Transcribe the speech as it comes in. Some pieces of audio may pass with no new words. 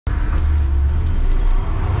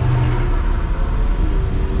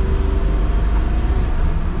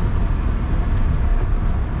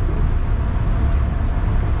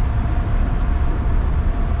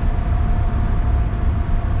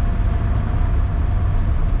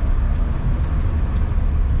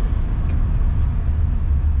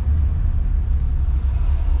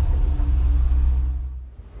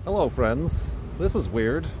Hello friends, this is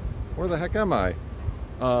weird. Where the heck am I?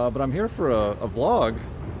 But I'm here for a vlog.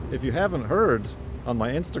 If you haven't heard on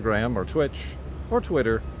my Instagram or Twitch or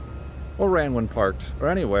Twitter or Ranwin Parked or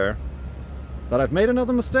anywhere that I've made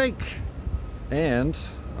another mistake. And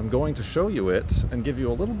I'm going to show you it and give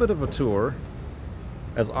you a little bit of a tour,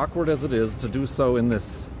 as awkward as it is to do so in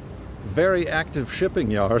this very active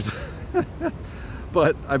shipping yard.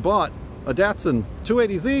 But I bought a Datsun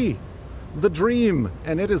 280Z, the dream,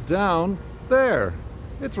 and it is down there.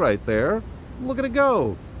 It's right there. Look at it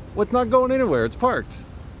go. Well, it's not going anywhere, it's parked.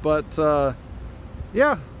 But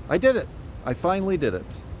yeah, I did it. I finally did it.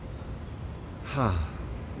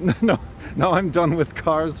 No, I'm done with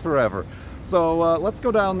cars forever. So let's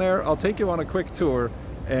go down there. I'll take you on a quick tour,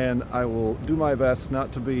 and I will do my best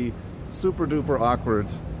not to be super duper awkward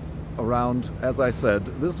around, as I said,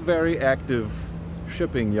 this very active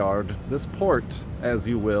shipping yard, this port, as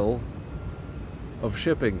you will, of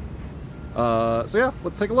shipping. So yeah,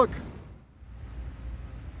 let's take a look.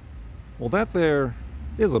 Well, that there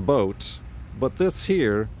is a boat, but this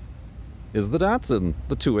here is the Datsun,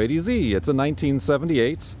 the 280Z. It's a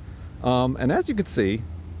 1978, and as you can see,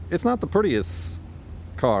 it's not the prettiest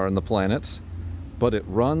car on the planet, but it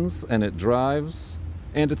runs and it drives,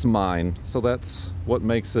 and it's mine, so that's what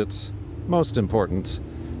makes it most important.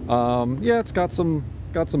 Yeah, it's got some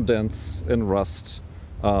dents and rust,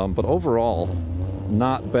 but overall,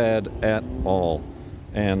 not bad at all.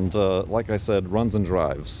 And like I said, runs and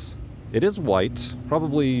drives. It is white,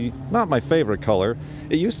 probably not my favorite color.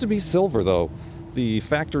 It used to be silver though. The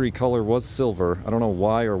factory color was silver. I don't know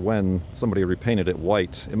why or when somebody repainted it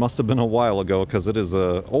white. It must have been a while ago because it is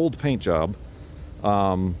an old paint job.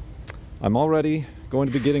 I'm already going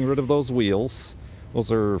to be getting rid of those wheels.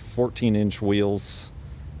 Those are 14-inch wheels,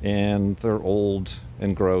 and they're old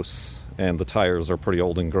and gross, and the tires are pretty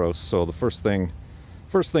old and gross. So the first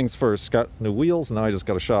things first, got new wheels, and now I just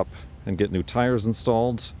got to shop and get new tires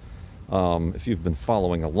installed. If you've been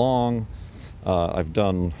following along, I've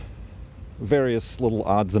done various little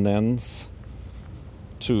odds and ends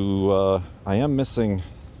to, I am missing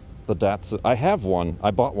the Datsun. I have one,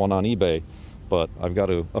 I bought one on eBay, but I've got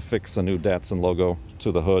to affix a new Datsun logo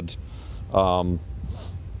to the hood.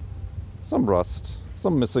 Some rust,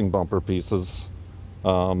 some missing bumper pieces,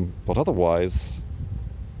 but otherwise,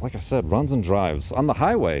 like I said, runs and drives. On the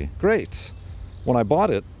highway, great. When I bought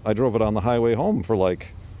it, I drove it on the highway home for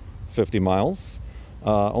like 50 miles,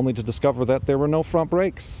 only to discover that there were no front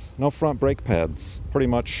brakes, no front brake pads, pretty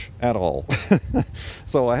much at all.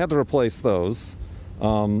 So I had to replace those,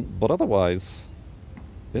 but otherwise,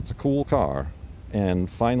 it's a cool car. And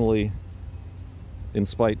finally, in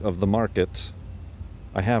spite of the market,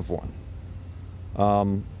 I have one.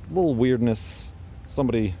 Little weirdness.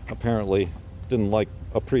 Somebody apparently didn't like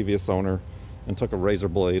a previous owner and took a razor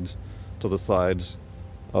blade to the side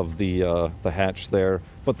of the hatch there.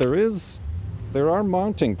 But there are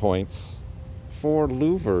mounting points for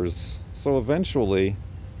louvers. So eventually,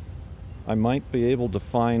 I might be able to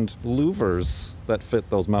find louvers that fit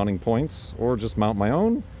those mounting points, or just mount my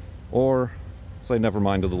own, or say never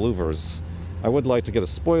mind to the louvers. I would like to get a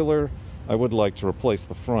spoiler. I would like to replace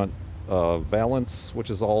the front valance, which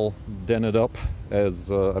is all dented up,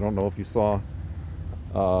 as I don't know if you saw.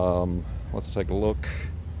 Let's take a look.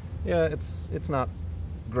 Yeah, it's not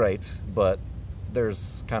great, but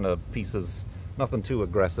there's kind of pieces, nothing too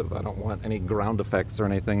aggressive. I don't want any ground effects or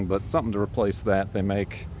anything, but something to replace that. They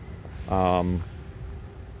make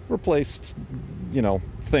replaced, you know,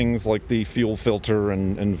 things like the fuel filter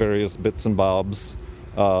and various bits and bobs.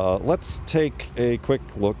 Let's take a quick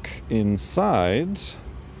look inside.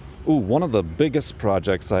 Ooh, one of the biggest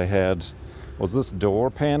projects I had was this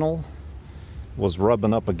door panel was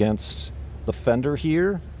rubbing up against the fender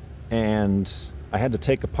here, and I had to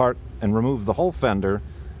take apart and remove the whole fender,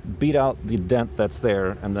 beat out the dent that's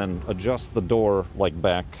there, and then adjust the door like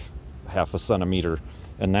back half a centimeter.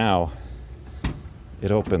 And now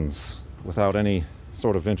it opens without any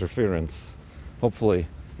sort of interference. Hopefully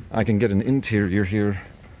I can get an interior here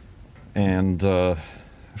and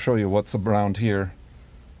show you what's around here.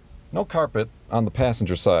 No carpet on the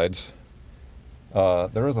passenger side.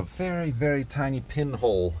 There is a very, very tiny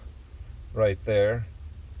pinhole right there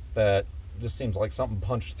that just seems like something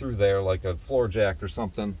punched through there, like a floor jack or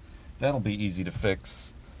something. That'll be easy to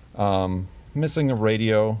fix. Missing a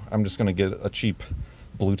radio. I'm just gonna get a cheap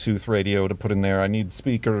Bluetooth radio to put in there. I need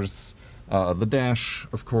speakers. The dash,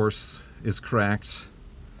 of course, is cracked.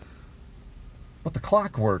 But the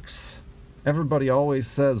clock works. Everybody always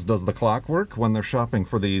says, does the clock work when they're shopping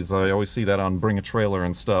for these? I always see that on Bring a Trailer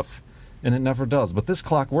and stuff, and it never does. But this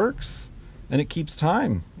clock works, and it keeps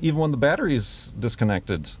time, even when the battery's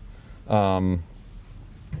disconnected.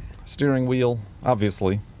 Steering wheel,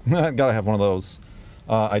 obviously. Gotta have one of those.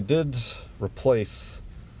 I did replace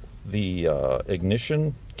the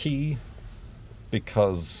ignition key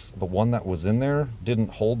because the one that was in there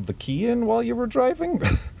didn't hold the key in while you were driving.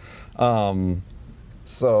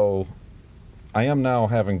 So I am now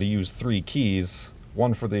having to use 3 keys,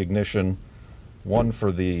 one for the ignition, one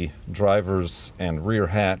for the driver's and rear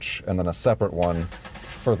hatch, and then a separate one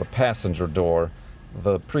for the passenger door.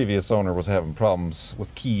 The previous owner was having problems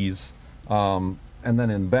with keys. And then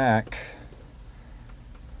in back,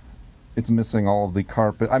 it's missing all of the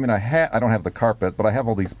carpet. I mean, I don't have the carpet, but I have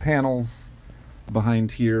all these panels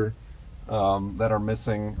behind here that are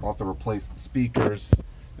missing. I'll have to replace the speakers,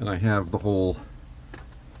 and I have the whole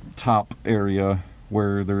top area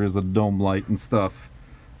where there is a dome light and stuff.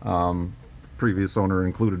 Previous owner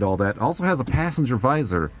included all that. It also has a passenger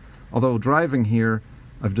visor, although driving here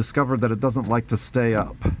I've discovered that it doesn't like to stay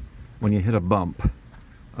up when you hit a bump,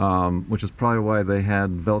 which is probably why they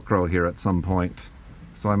had Velcro here at some point.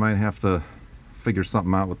 So I might have to figure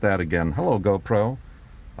something out with that again. Hello, GoPro.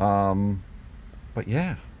 But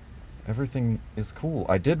yeah, everything is cool.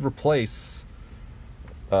 I did replace,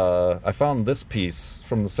 I found this piece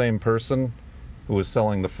from the same person who was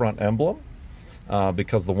selling the front emblem,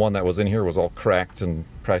 because the one that was in here was all cracked and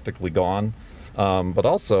practically gone. But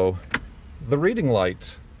also, the reading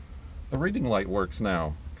light works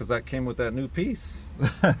now, because that came with that new piece.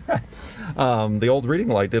 The old reading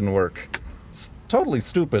light didn't work. It's totally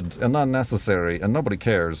stupid and unnecessary, and nobody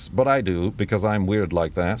cares, but I do, because I'm weird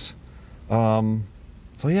like that.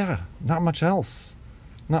 So yeah, not much else.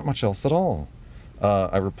 Not much else at all.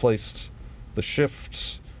 I replaced the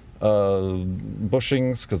shift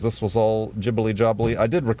bushings, because this was all jibbly-jobbly. I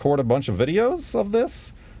did record a bunch of videos of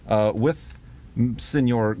this with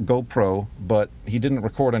Senior GoPro, but he didn't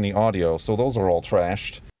record any audio, so those are all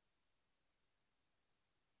trashed.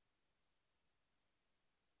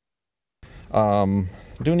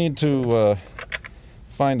 Do need to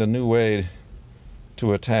find a new way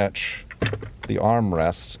to attach the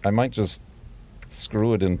armrest. I might just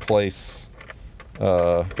screw it in place,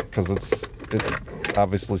 because it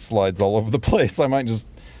obviously slides all over the place. I might just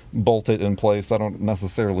bolt it in place. I don't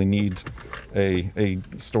necessarily need a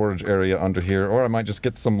storage area under here, or I might just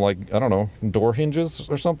get some, like, I don't know, door hinges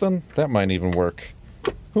or something. That might even work.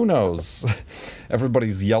 Who knows?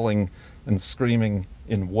 Everybody's yelling and screaming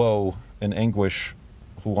in woe and anguish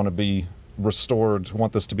who want to be restored, who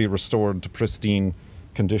want this to be restored to pristine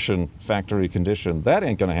condition, factory condition. That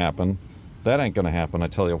ain't gonna happen. That ain't gonna happen, I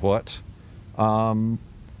tell you what.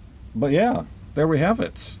 But yeah, there we have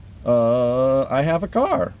it. I have a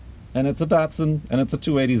car, and it's a Datsun, and it's a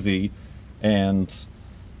 280Z, and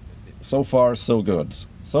so far so good.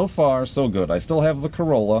 So far so good. I still have the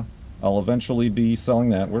Corolla. I'll eventually be selling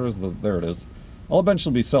that. Where is the... there it is. I'll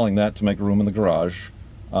eventually be selling that to make room in the garage,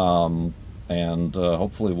 and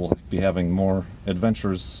hopefully we'll be having more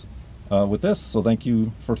adventures with this. So thank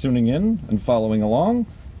you for tuning in and following along.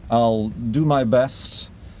 I'll do my best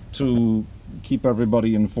to keep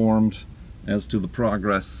everybody informed as to the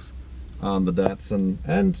progress on the Datsun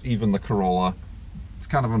and even the Corolla. It's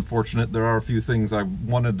kind of unfortunate. There are a few things I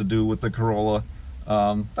wanted to do with the Corolla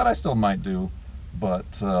that I still might do,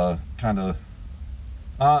 but kind of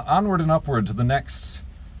onward and upward to the next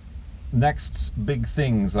big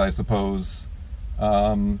things, I suppose.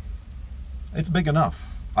 It's big enough.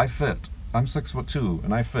 I fit. I'm 6'2",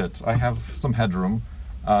 and I fit. I have some headroom.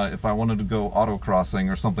 If I wanted to go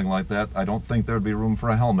autocrossing or something like that, I don't think there'd be room for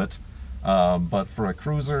a helmet. But for a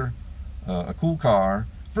cruiser, a cool car,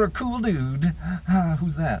 for a cool dude,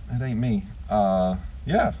 who's that? It ain't me.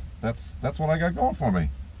 Yeah, that's what I got going for me.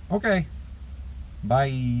 Okay,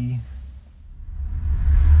 bye.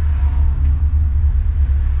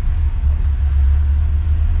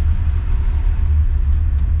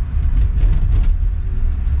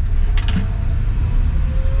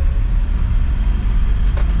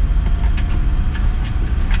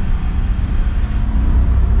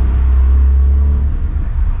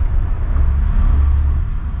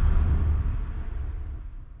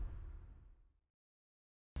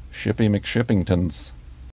 Shippy McShippingtons.